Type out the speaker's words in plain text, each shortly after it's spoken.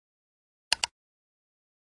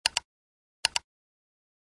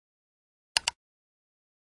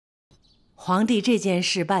皇帝这件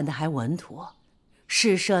事办得还稳妥，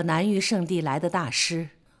试射南域圣地来的大师，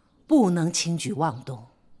不能轻举妄动。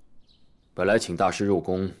本来请大师入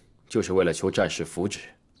宫，就是为了求战事福祉，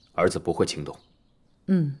儿子不会轻动。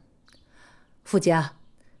傅家，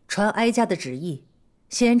传哀家的旨意，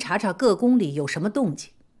先查查各宫里有什么动静，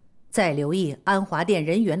再留意安华殿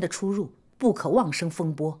人员的出入，不可妄生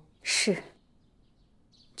风波。是。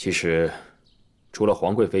其实，除了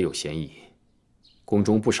皇贵妃有嫌疑，宫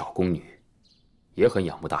中不少宫女也很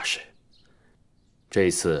仰慕大师。这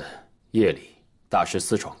一次夜里大师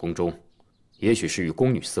私闯宫中，也许是与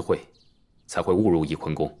宫女私会，才会误入翊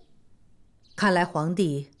坤宫。看来皇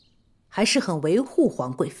帝还是很维护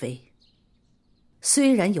皇贵妃，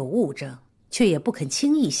虽然有误证，却也不肯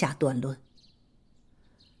轻易下断论。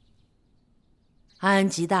安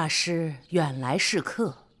吉大师远来是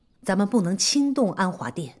客，咱们不能轻动安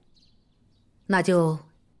华殿，那就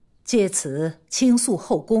借此倾诉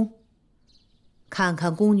后宫，看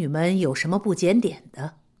看宫女们有什么不检点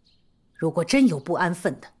的。如果真有不安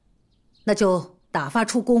分的，那就打发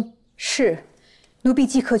出宫。是，奴婢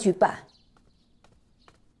即刻去办。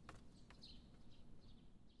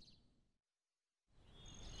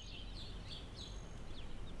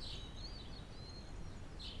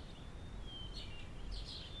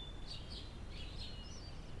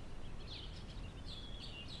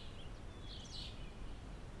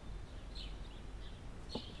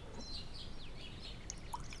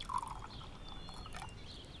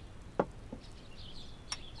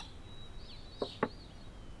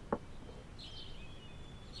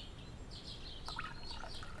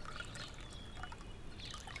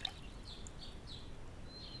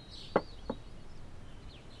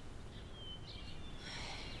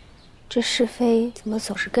这是非怎么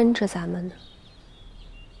总是跟着咱们呢？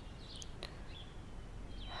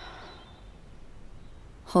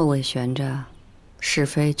后尾悬着，是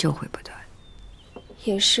非就会不断。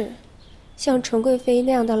也是，像纯贵妃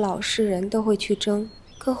那样的老实人都会去争，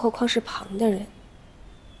更何况是旁的人。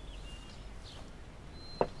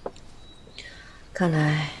看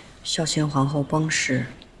来孝贤皇后崩逝，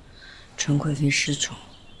纯贵妃失宠，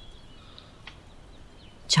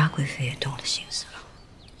嘉贵妃也动了心思了。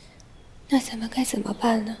那咱们该怎么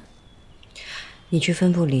办呢？你去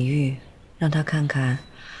吩咐李煜，让他看看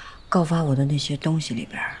告发我的那些东西里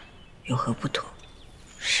边有何不妥。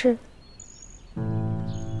是。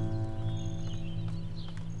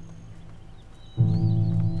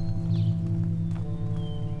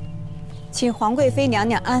请皇贵妃娘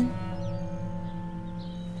娘安。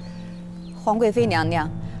皇贵妃娘娘，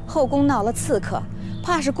后宫闹了刺客，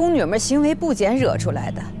怕是宫女们行为不检惹出来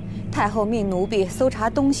的。太后命奴婢搜查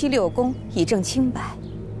东西6宫，以证清白。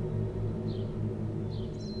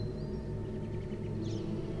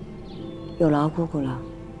有劳姑姑了。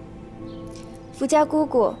福家姑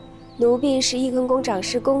姑，奴婢是翊坤宫长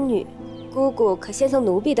侍宫女，姑姑可先从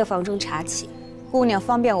奴婢的房中查起。姑娘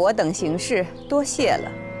方便我等行事，多谢了。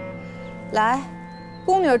来，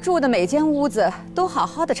宫女住的每间屋子都好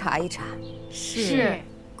好的查一查。是。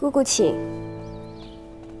姑姑请。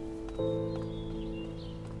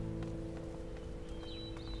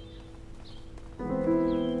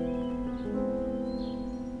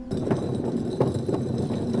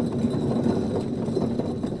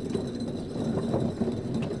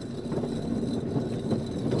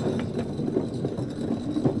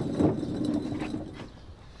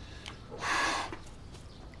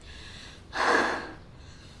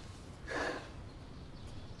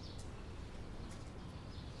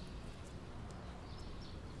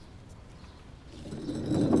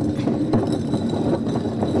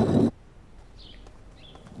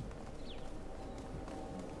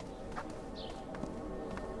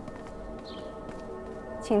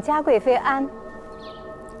请嘉贵妃安。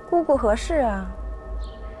姑姑何事啊？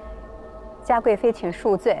嘉贵妃请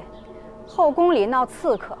恕罪，后宫里闹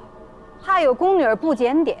刺客，怕有宫女不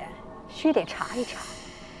检点，须得查一查，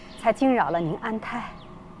才惊扰了您安胎。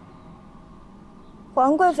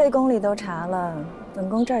皇贵妃宫里都查了，本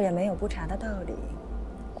宫这儿也没有不查的道理。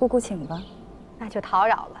姑姑请吧。那就叨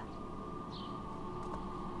扰了。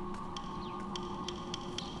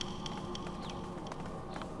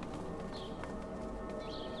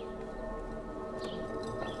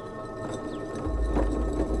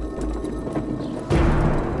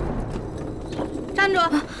站住！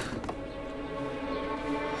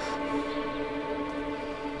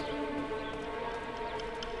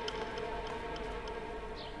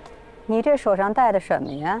你这手上戴的什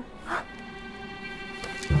么呀？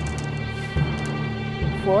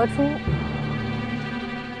佛珠，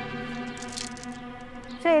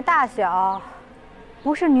这大小，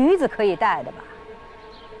不是女子可以戴的吧？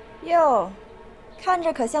哟，看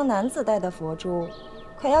着可像男子戴的佛珠，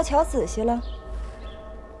可要瞧仔细了。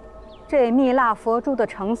这蜜蜡佛珠的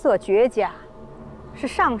成色绝佳，是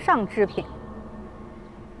上上之品，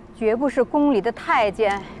绝不是宫里的太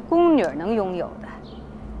监、宫女能拥有的，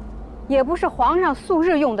也不是皇上素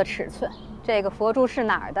日用的尺寸。这个佛珠是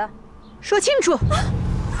哪儿的？说清楚！姑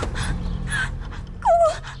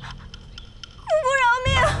姑饶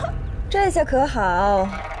命！这下可好，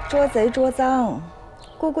捉贼捉赃。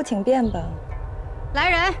姑姑请便吧。来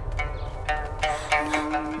人，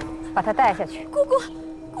把他带下去。姑姑，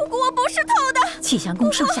我不是偷的。气祥宫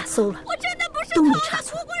上下搜了，我真的不是都没偷的。差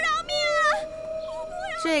错。姑姑饶命啊！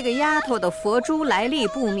这个丫头的佛珠来历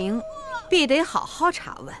不明，必得好好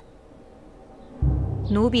查问。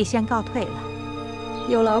奴婢先告退了。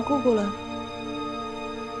有劳姑姑了。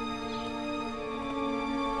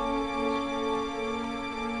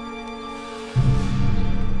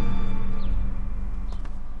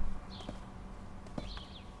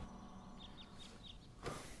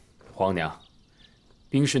皇娘，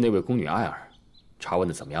冰室那位宫女艾儿，查问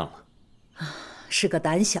的怎么样了？是个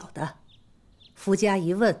胆小的，夫家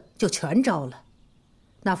一问就全招了。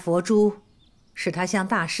那佛珠是他向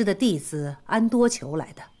大师的弟子安多求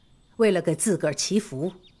来的，为了给自个儿祈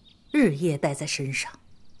福，日夜带在身上。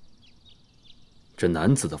这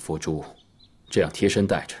男子的佛珠，这样贴身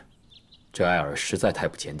带着，这艾儿实在太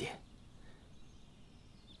不检点。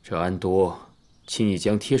这安多轻易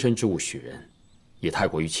将贴身之物许人，也太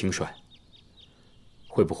过于轻率。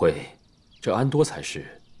会不会，这安多才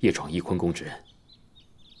是夜闯翊坤宫之人？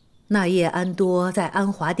那夜安多在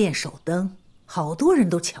安华殿守灯，好多人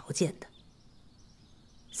都瞧见的。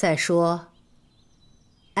再说，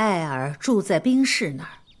艾儿住在冰室那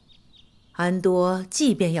儿，安多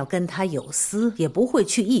即便要跟他有私，也不会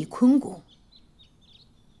去翊坤宫。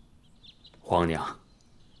皇娘，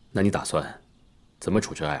那你打算怎么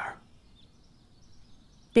处置艾儿？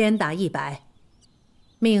鞭打100，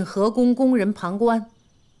命河宫宫人旁观，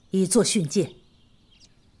以作训诫。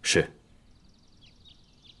是。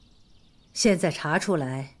现在查出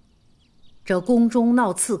来，这宫中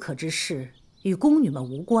闹刺客之事与宫女们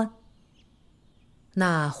无关。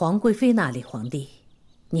那皇贵妃那里，皇帝，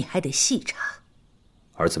你还得细查。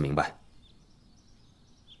儿子明白。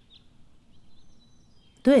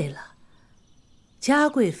对了，嘉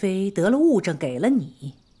贵妃得了物证给了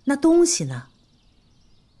你，那东西呢？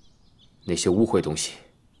那些污秽东西，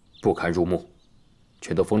不堪入目，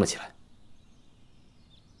全都封了起来。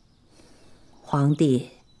皇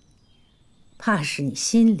帝，怕是你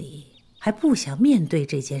心里还不想面对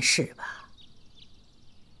这件事吧？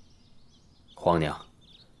皇娘，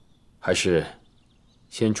还是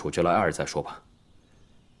先处置了艾儿再说吧。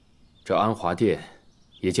这安华殿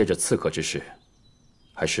也借着刺客之事，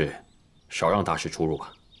还是少让大师出入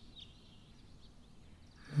吧。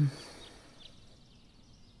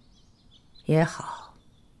也好。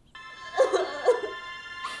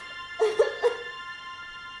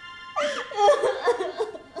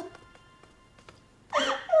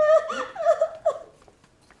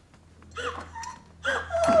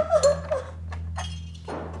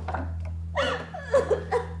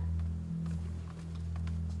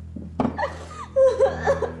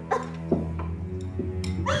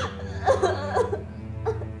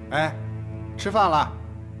哎，吃饭了。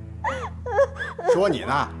说你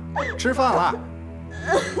呢，吃饭了。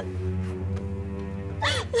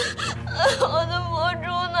我的佛珠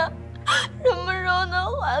呢？什么时候能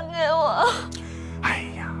还给我？哎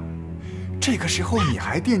呀，这个时候你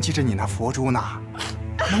还惦记着你那佛珠呢，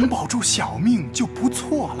能保住小命就不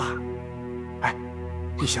错了。哎，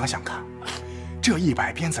你想想看，这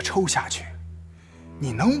100鞭子抽下去，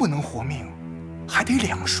你能不能活命，还得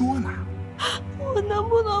两说呢。我能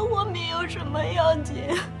不能活命有什么要紧？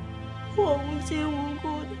我无亲无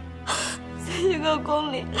故的，在这个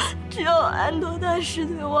宫里，只有安多大师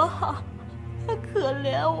对我好，他可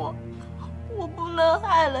怜我，我不能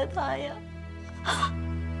害了他呀。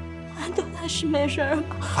安多大师没事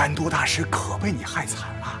吧？安多大师可被你害惨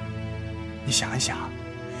了。你想一想，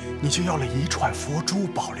你就要了一串佛珠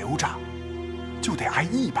保留着，就得挨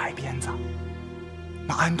100鞭子。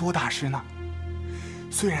那安多大师呢？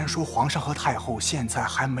虽然说皇上和太后现在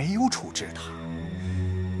还没有处置他，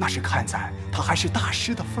那是看在他还是大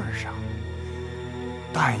师的份上。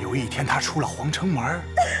但有一天他出了皇城门，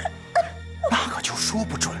那可就说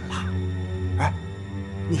不准了。哎，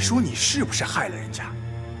你说你是不是害了人家？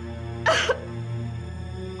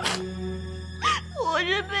我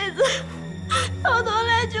这辈子到头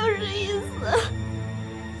来就是一死，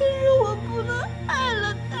可是我不能害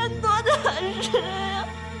了安多大师呀。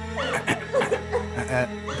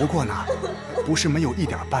不过呢，不是没有一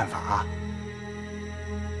点办法啊。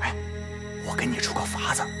哎，我给你出个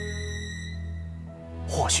法子，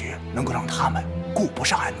或许能够让他们顾不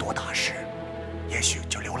上安多大师，也许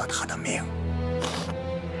就留了他的命。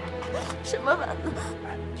什么法子？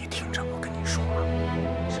你听着，我跟你说。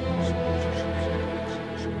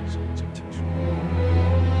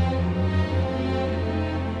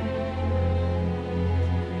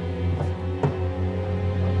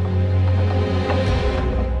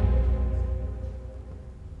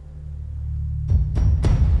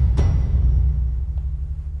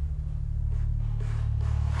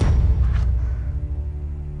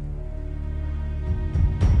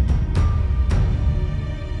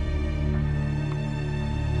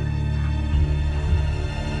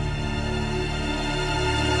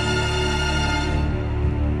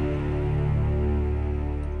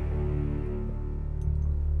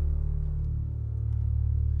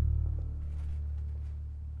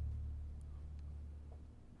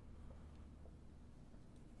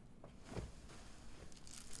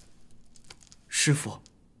师父，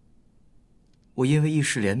我因为一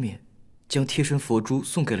时怜悯，将贴身佛珠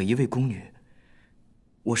送给了一位宫女，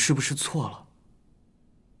我是不是错了？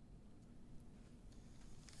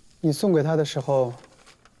你送给她的时候，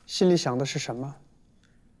心里想的是什么？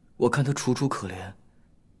我看她楚楚可怜，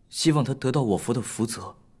希望她得到我佛的福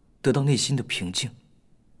泽，得到内心的平静。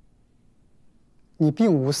你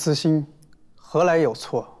并无私心，何来有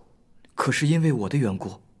错？可是因为我的缘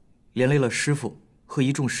故，连累了师父和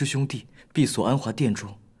一众师兄弟闭锁安华殿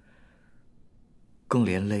中，更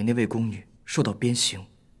连累那位宫女受到鞭刑。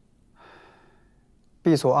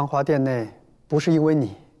闭锁安华殿内不是因为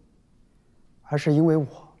你，而是因为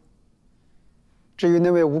我。至于那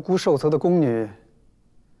位无辜受责的宫女，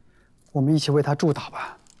我们一起为她祝祷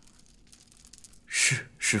吧。是，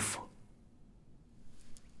师父。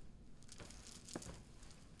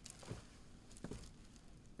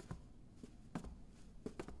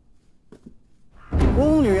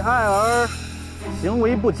宫女爱儿行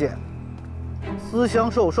为不检，思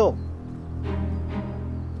乡受受，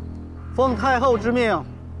奉太后之命，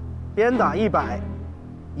鞭打100，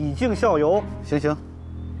以儆效尤。行。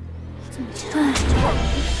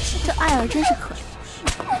这爱儿真是可怜，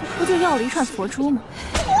不就要了一串佛珠吗？